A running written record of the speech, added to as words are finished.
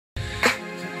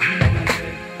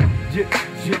you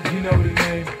know the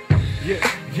name. You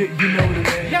know the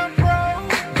name. Young Bro.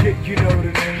 You know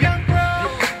the name. Young Bro.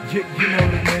 You know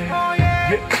the name. Oh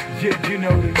yeah. You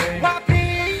know the name. YP.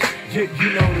 You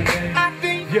know the name. I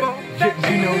think You know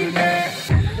the name.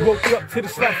 Woke up to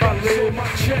this life I live. My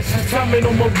chest is timing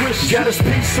on my wrist. Got his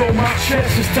piece on my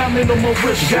chest. It's timing on my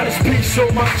wrist. Got his piece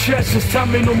on my chest. It's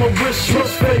timing on my wrist.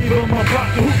 Plus favor my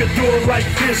pocket. Who could do it like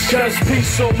this? Got his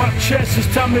piece on my chest. It's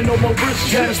timing on my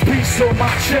wrist. Got his piece on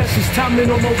my chest. It's timing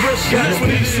on my wrist. Got his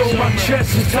piece on my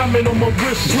chest. It's timing on my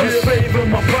wrist. Plus favor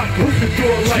my pocket. Who could do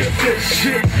it like this?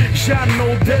 Shit, shining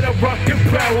on that I rock it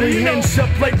proudly. Hands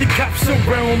up like the cops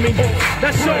around me.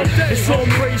 That's all. It's all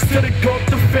praise to the God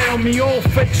that found me. All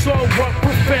fake. So I rock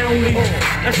profoundly.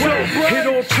 That's right. It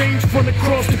all changed from the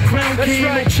cross to crown king.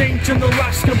 No change in the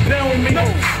rocks compelled me.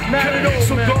 Not at all.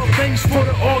 So God, thanks for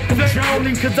the arc of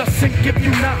drowning. Cause I sink if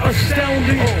you not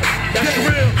astounding. That's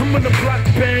real. I'm in the black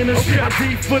banners. I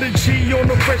D for the G on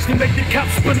the fresh. They make the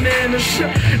cops bananas.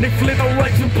 They flip out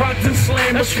like some pots and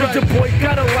slammers. Cause the boy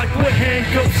got a lock with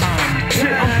handcuffs.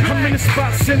 I'm in the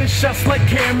spot sending shots like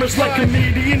cameras. Like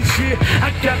comedians, yeah.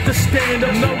 I got the stand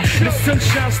up. No, the sun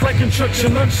shines like in church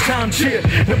and lunchtime, yeah.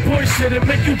 The boy said it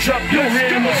make you drop your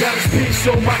hammer. Got his piece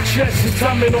on my chest, it's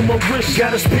timing on my wrist.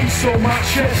 Got his piece on my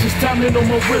chest, it's timing on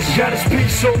my wrist. Got his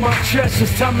piece on my chest,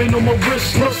 it's timing on my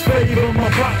wrist. Plus favor my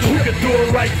pocket, who could do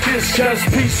it like this? Got his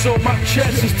piece on my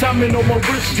chest, it's timing on my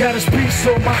wrist. Got his piece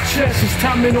on my chest, it's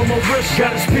timing on my wrist.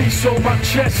 Got his piece on my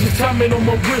chest, it's timing on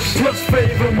my wrist. Plus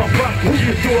favor my pocket, who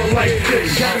could do it like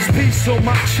this? Got his piece on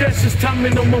my chest, it's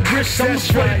timing on my wrist. I'm a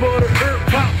flavor of the herb,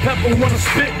 pop pepper wanna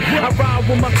spit. I ride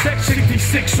with my tech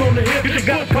 66 on the hip.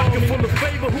 Got a pocket full of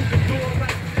favor, who can do it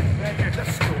like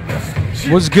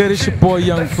What's good? It's your boy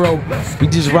Young Pro. We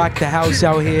just rocked the house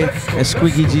out here at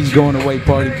Squeaky G's going away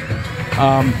party.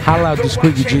 Holla out to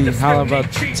Squeaky G, holla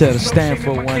out to the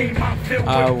Stanford one.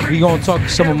 We gonna talk to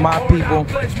some of my people.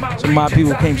 Some of my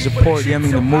people came to support, you know,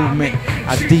 the movement.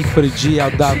 I deep for the G, I'll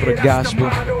die for the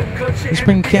gospel. Let's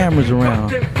bring cameras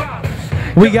around.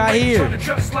 We got here.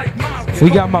 We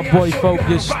got my boy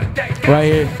Focus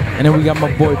right here, and then we got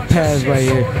my boy Paz right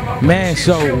here. Man,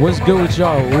 so what's good with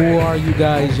y'all? Who are you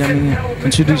guys? I mean,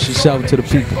 introduce yourself to the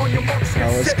people.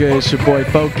 What's good? It's your boy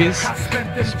Focus.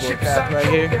 It's your boy Paz right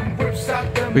here.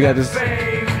 We got this.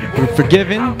 We're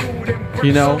forgiven,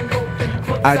 you know.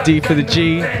 ID for the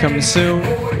G coming soon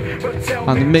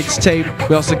on the mixtape.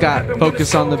 We also got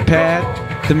Focus on the pad,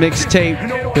 the mixtape.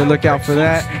 We'll look out for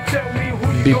that.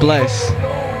 Be blessed.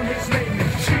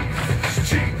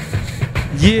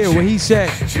 Yeah, what he said,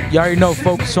 you already know,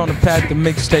 Focus on the pad, the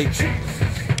mixtape.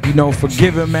 You know,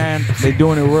 Forgiven, man. They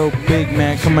doing it real big,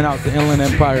 man, coming out the Inland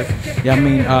Empire. Yeah, I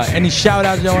mean, any shout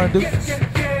outs y'all want to do?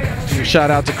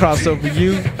 Shout out to Crossover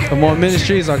Youth, Amore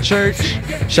Ministries, our church.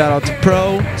 Shout out to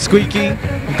Pro, Squeaky,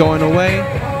 going away.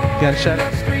 You got a shout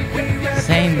out?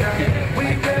 Same.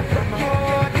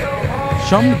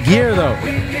 Show them the gear, though.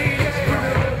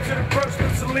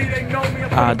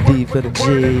 I D for the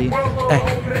G,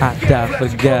 I die for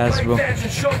the gospel.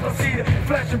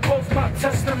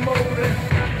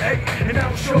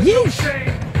 Yeesh.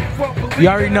 You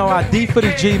already know I D for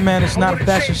the G, man. It's not a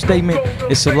fashion statement,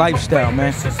 it's a lifestyle,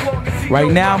 man. Right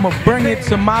now, I'm gonna bring it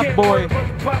to my boy,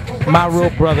 my real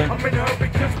brother,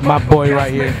 my boy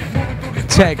right here,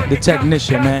 Tech, the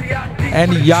technician, man.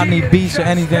 Any y'all need beats or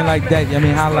anything like that, I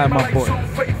mean, holla at my boy.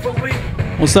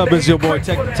 What's up, it's your boy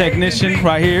Technician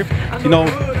right here. You know,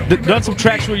 done some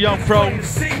tracks with Young Pro,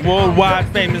 worldwide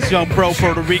famous Young Pro,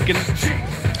 Puerto Rican.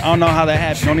 I don't know how that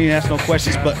happened, don't even ask no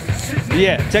questions, but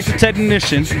yeah,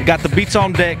 Technician, got the beats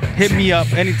on deck, hit me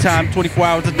up anytime, 24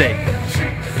 hours a day.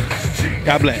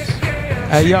 God bless.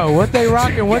 Hey yo, what they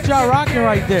rocking? What y'all rocking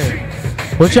right there?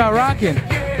 What y'all rocking?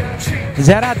 Is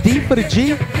that ID for the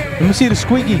G? Let me see the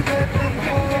Squeaky.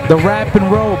 The Rap and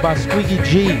Roll by Squeaky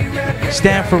G.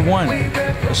 Stanford 1.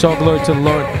 It's all glory to the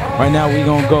Lord. Right now we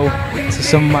gonna go to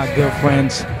some of my good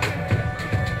friends.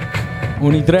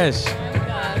 Unitres.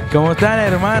 ¿Cómo están,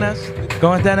 hermanas?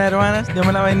 ¿Cómo están, hermanas? Dios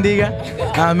me la bendiga.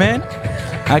 Amén.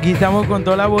 Aquí estamos con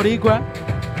toda la boricua.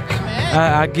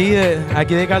 Aquí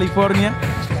de California.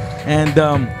 And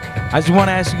I just want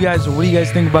to ask you guys, what do you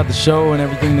guys think about the show and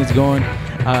everything that's going,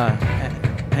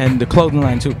 and the clothing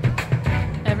line too?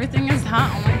 Everything is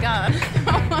hot. Oh my god.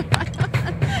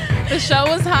 The show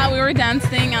was hot. We were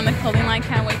dancing on the clothing line.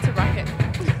 Can't wait to rock it.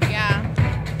 Yeah.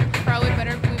 Probably we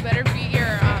better be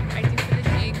your ID for the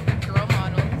G girl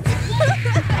models.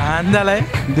 Andale.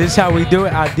 This is how we do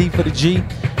it. ID for the G.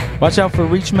 Watch out for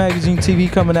Reach Magazine TV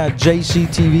coming out, JC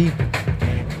TV.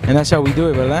 And that's how we do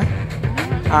it, ¿verdad?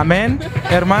 Amen.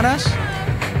 Hermanas.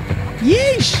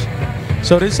 Yeesh.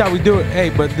 So this is how we do it. Hey,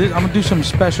 but this, I'm gonna do something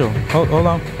special. Hold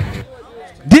on.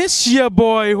 This your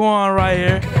boy Juan right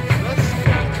here.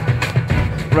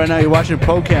 Right now you're watching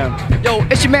ProCam. Yo,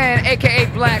 it's your man, aka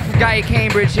Black from Guy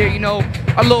Cambridge here, you know,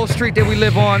 a little street that we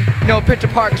live on. You know, Picture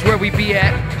Park is where we be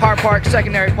at. Hard Park,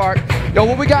 Secondary Park. Yo,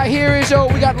 what we got here is, yo,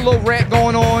 we got a little rant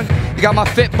going on. You got my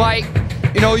fit bike.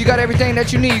 You know, you got everything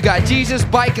that you need. You got Jesus,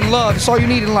 bike, and love. That's all you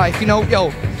need in life, you know,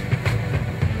 yo.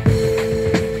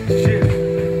 Shit.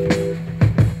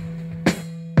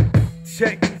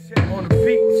 Check on the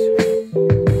beach.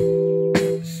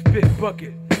 Spit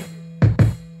bucket.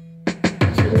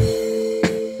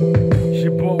 It's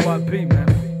your boy YB, man.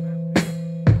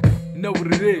 You know what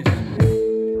it is.